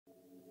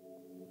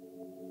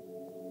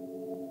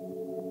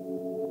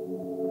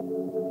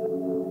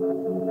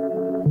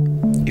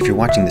If you're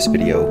watching this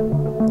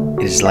video,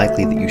 it is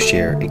likely that you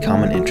share a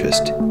common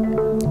interest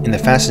in the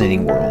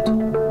fascinating world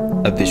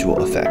of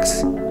visual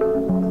effects.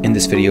 In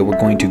this video, we're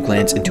going to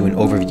glance into an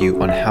overview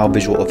on how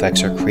visual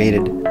effects are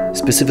created,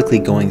 specifically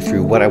going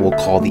through what I will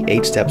call the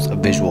 8 steps of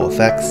visual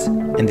effects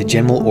and the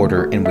general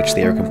order in which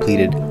they are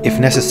completed, if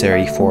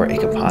necessary, for a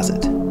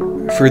composite.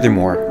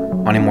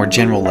 Furthermore, on a more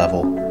general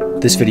level,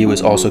 this video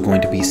is also going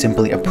to be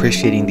simply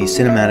appreciating the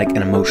cinematic and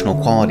emotional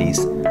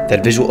qualities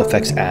that visual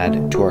effects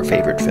add to our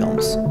favorite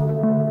films.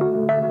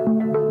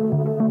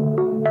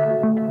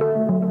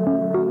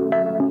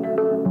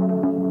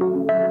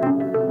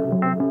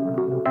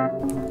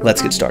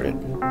 Let's get started.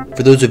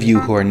 For those of you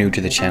who are new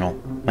to the channel,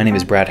 my name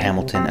is Brad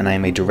Hamilton and I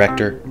am a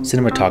director,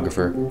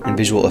 cinematographer, and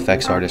visual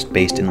effects artist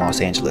based in Los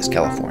Angeles,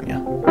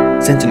 California.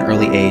 Since an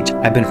early age,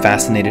 I've been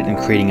fascinated in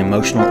creating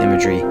emotional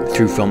imagery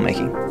through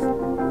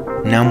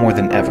filmmaking. Now more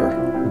than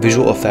ever,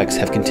 visual effects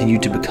have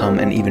continued to become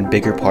an even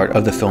bigger part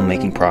of the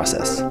filmmaking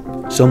process.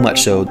 So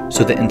much so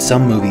that in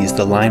some movies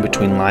the line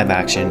between live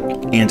action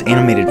and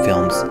animated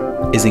films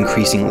is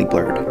increasingly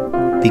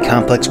blurred. The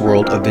complex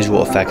world of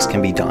visual effects can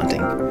be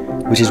daunting,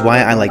 which is why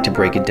I like to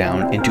break it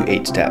down into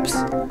 8 steps.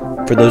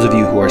 For those of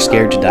you who are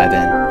scared to dive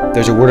in,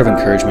 there's a word of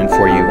encouragement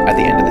for you at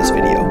the end of this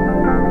video.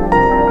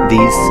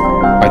 These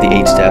are the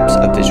 8 steps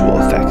of visual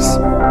effects.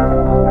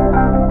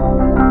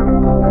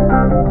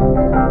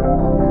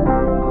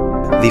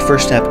 The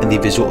first step in the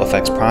visual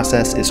effects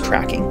process is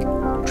tracking.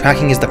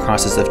 Tracking is the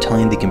process of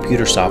telling the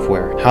computer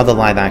software how the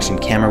live action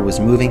camera was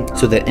moving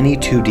so that any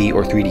 2D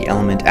or 3D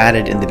element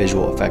added in the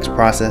visual effects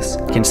process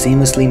can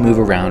seamlessly move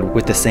around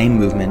with the same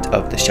movement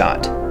of the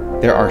shot.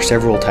 There are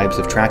several types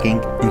of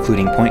tracking,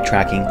 including point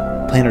tracking,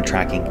 planar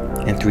tracking,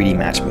 and 3D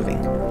match moving.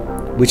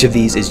 Which of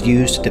these is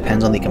used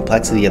depends on the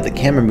complexity of the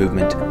camera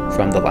movement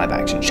from the live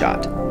action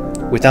shot.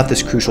 Without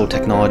this crucial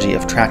technology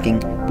of tracking,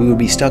 we would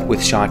be stuck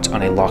with shots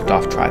on a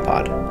locked-off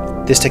tripod.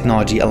 This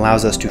technology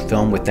allows us to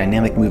film with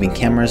dynamic moving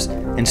cameras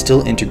and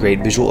still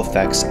integrate visual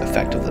effects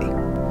effectively.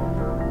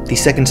 The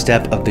second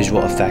step of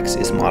visual effects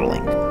is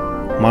modeling.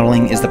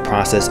 Modeling is the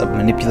process of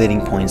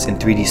manipulating points in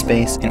 3D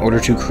space in order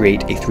to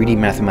create a 3D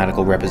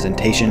mathematical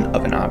representation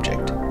of an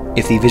object.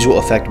 If the visual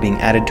effect being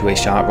added to a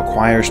shot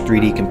requires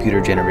 3D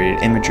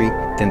computer-generated imagery,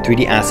 then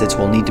 3D assets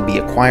will need to be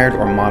acquired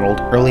or modeled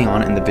early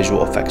on in the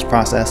visual effects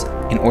process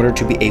in order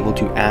to be able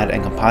to add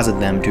and composite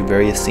them to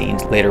various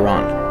scenes later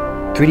on.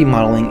 3D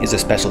modeling is a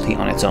specialty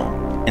on its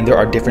own, and there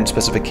are different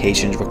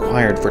specifications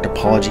required for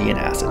topology and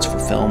assets for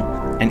film,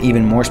 and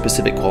even more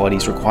specific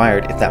qualities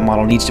required if that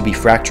model needs to be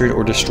fractured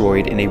or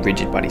destroyed in a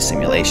rigid body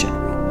simulation.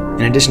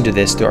 In addition to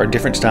this, there are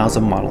different styles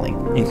of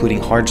modeling,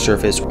 including hard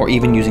surface or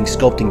even using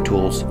sculpting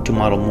tools to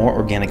model more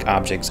organic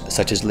objects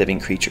such as living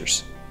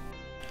creatures.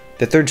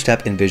 The third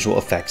step in visual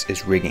effects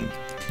is rigging.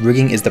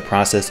 Rigging is the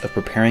process of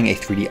preparing a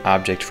 3D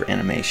object for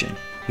animation.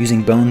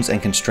 Using bones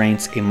and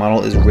constraints, a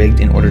model is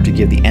rigged in order to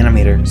give the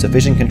animator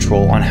sufficient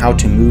control on how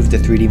to move the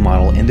 3D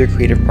model in their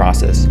creative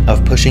process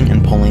of pushing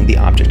and pulling the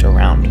object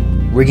around.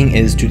 Rigging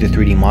is to the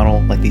 3D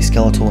model like the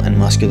skeletal and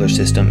muscular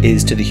system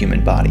is to the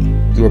human body.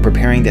 You are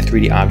preparing the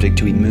 3D object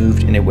to be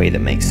moved in a way that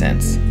makes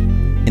sense.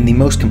 In the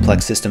most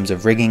complex systems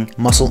of rigging,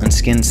 muscle and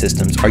skin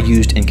systems are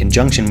used in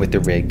conjunction with the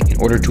rig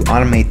in order to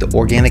automate the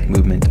organic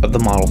movement of the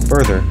model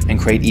further and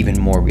create even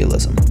more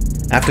realism.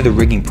 After the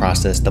rigging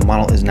process, the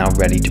model is now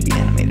ready to be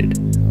animated.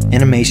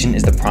 Animation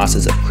is the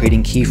process of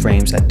creating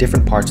keyframes at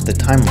different parts of the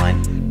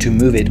timeline to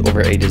move it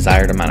over a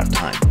desired amount of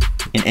time.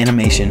 In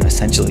animation,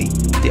 essentially,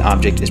 the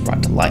object is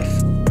brought to life.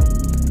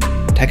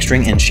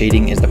 Texturing and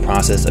shading is the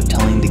process of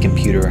telling the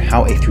computer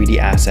how a 3D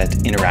asset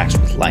interacts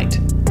with light.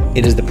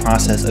 It is the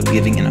process of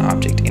giving an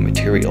object a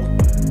material.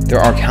 There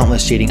are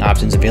countless shading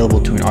options available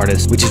to an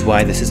artist, which is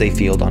why this is a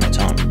field on its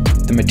own.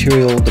 The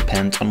material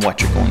depends on what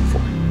you're going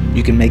for.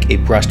 You can make a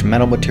brushed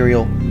metal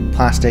material,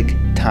 plastic,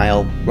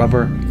 tile,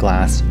 rubber,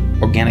 glass,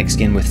 organic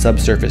skin with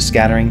subsurface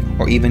scattering,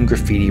 or even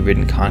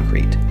graffiti-ridden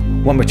concrete.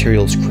 What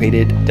material is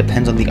created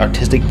depends on the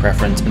artistic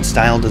preference and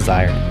style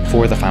desired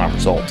for the final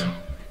result.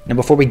 Now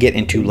before we get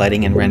into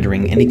lighting and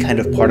rendering, any kind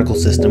of particle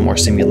system or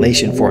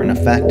simulation for an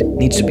effect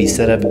needs to be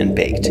set up and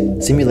baked.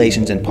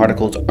 Simulations and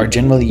particles are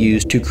generally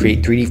used to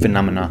create 3D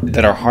phenomena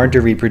that are hard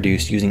to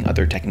reproduce using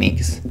other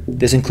techniques.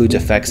 This includes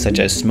effects such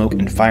as smoke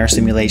and fire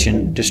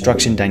simulation,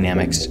 destruction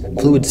dynamics,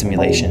 fluid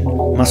simulation,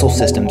 muscle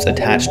systems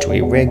attached to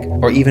a rig,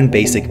 or even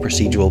basic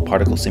procedural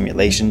particle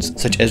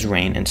simulations such as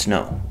rain and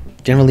snow.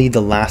 Generally,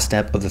 the last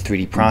step of the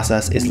 3D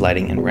process is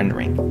lighting and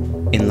rendering.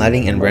 In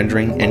lighting and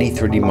rendering, any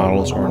 3D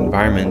models or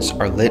environments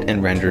are lit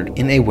and rendered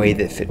in a way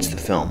that fits the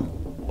film.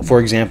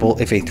 For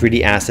example, if a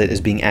 3D asset is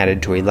being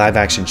added to a live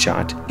action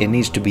shot, it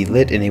needs to be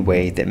lit in a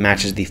way that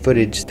matches the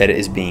footage that it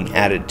is being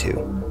added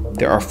to.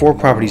 There are 4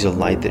 properties of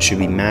light that should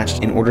be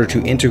matched in order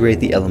to integrate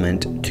the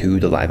element to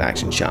the live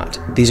action shot.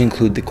 These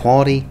include the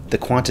quality, the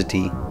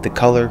quantity, the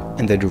color,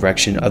 and the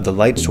direction of the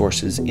light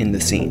sources in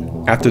the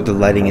scene. After the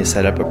lighting is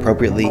set up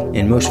appropriately,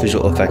 in most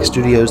visual effects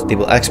studios, they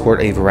will export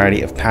a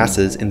variety of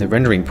passes in the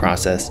rendering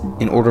process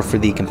in order for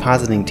the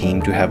compositing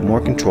team to have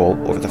more control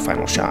over the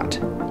final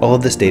shot. All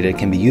of this data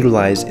can be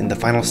utilized in the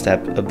final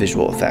step of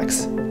visual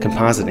effects,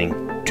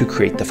 compositing, to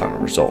create the final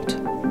result.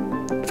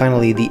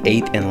 Finally, the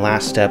 8th and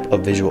last step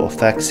of visual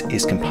effects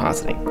is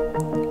compositing.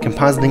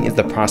 Compositing is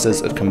the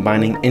process of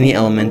combining any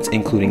elements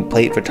including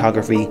plate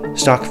photography,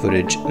 stock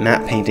footage,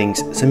 matte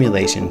paintings,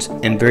 simulations,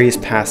 and various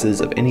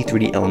passes of any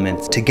 3D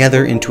elements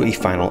together into a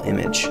final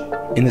image.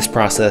 In this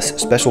process,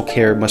 special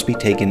care must be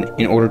taken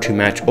in order to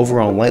match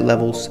overall light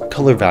levels,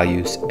 color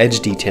values,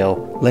 edge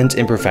detail, lens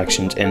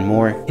imperfections, and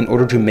more in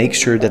order to make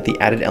sure that the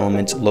added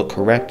elements look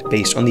correct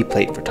based on the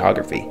plate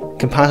photography.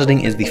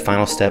 Compositing is the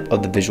final step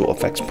of the visual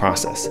effects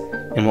process,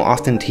 and while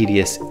often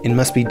tedious, it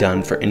must be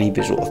done for any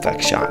visual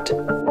effects shot.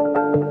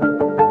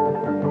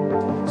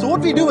 So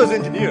what we do as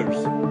engineers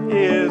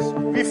is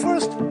we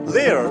first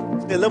layer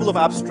a level of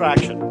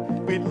abstraction.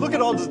 We look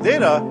at all this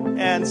data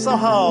and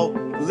somehow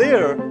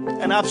layer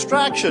an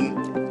abstraction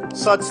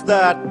such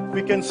that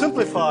we can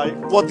simplify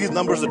what these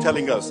numbers are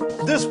telling us.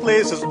 This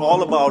place is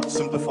all about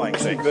simplifying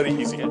things. Very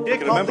easy.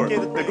 Remember, we're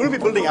going to be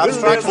building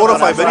abstract 4 or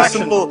 5 very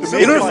simple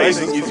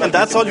interfaces, and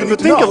that's all you need to know. If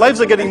you think your lives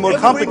are getting more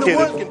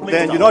complicated,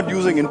 then you're not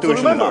using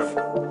intuition enough.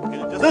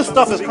 This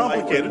stuff is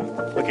complicated.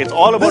 Okay, it's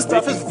all about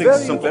making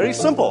things very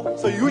simple.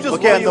 So you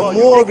just and the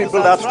more we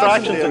build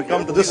abstractions and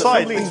come to this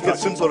side, things get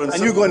simpler, and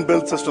you go and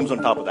build systems on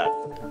top of that.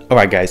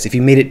 Alright guys, if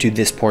you made it to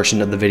this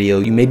portion of the video,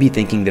 you may be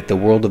thinking that the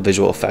world of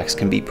visual effects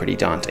can be pretty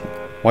daunting.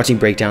 Watching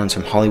breakdowns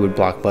from Hollywood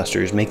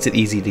blockbusters makes it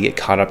easy to get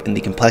caught up in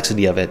the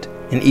complexity of it,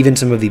 and even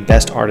some of the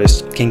best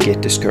artists can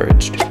get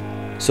discouraged.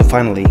 So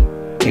finally,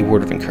 a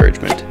word of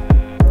encouragement.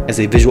 As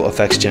a visual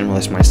effects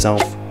generalist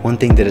myself, one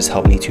thing that has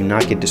helped me to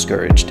not get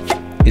discouraged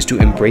is to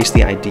embrace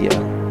the idea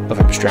of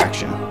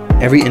abstraction.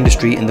 Every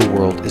industry in the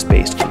world is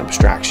based on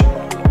abstraction,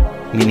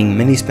 meaning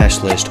many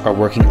specialists are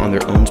working on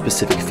their own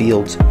specific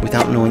fields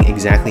without knowing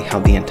exactly how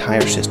the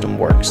entire system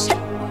works.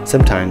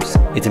 Sometimes,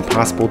 it's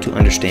impossible to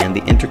understand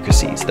the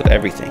intricacies of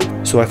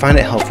everything, so I find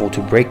it helpful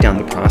to break down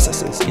the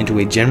processes into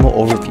a general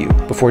overview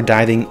before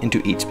diving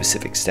into each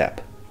specific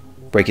step.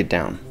 Break it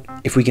down.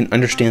 If we can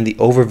understand the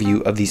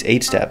overview of these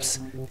 8 steps,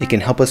 it can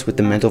help us with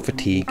the mental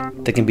fatigue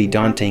that can be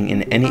daunting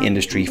in any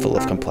industry full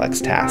of complex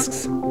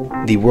tasks.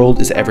 The world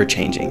is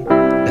ever-changing,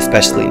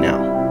 especially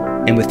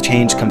now. And with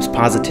change comes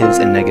positives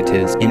and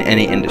negatives in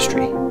any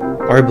industry.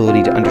 Our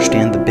ability to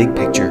understand the big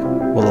picture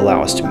will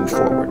allow us to move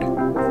forward.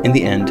 In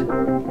the end,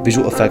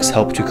 visual effects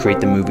help to create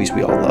the movies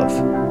we all love.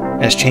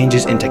 As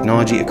changes in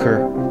technology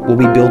occur, we'll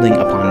be building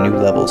upon new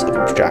levels of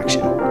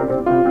abstraction.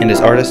 And as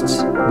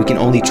artists, we can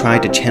only try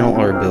to channel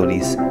our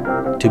abilities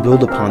to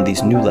build upon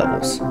these new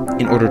levels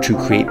in order to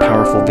create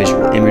powerful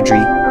visual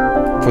imagery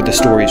for the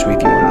stories we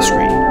view on the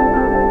screen.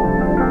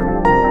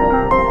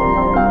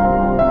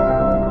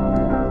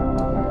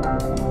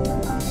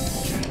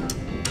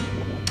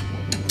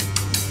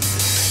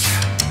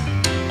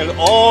 And it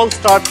all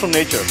starts from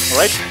nature, all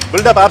right?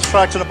 Build up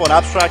abstraction upon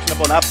abstraction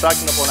upon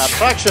abstraction upon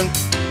abstraction,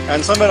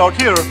 and somewhere out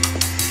here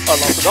are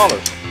lots of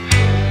dollars.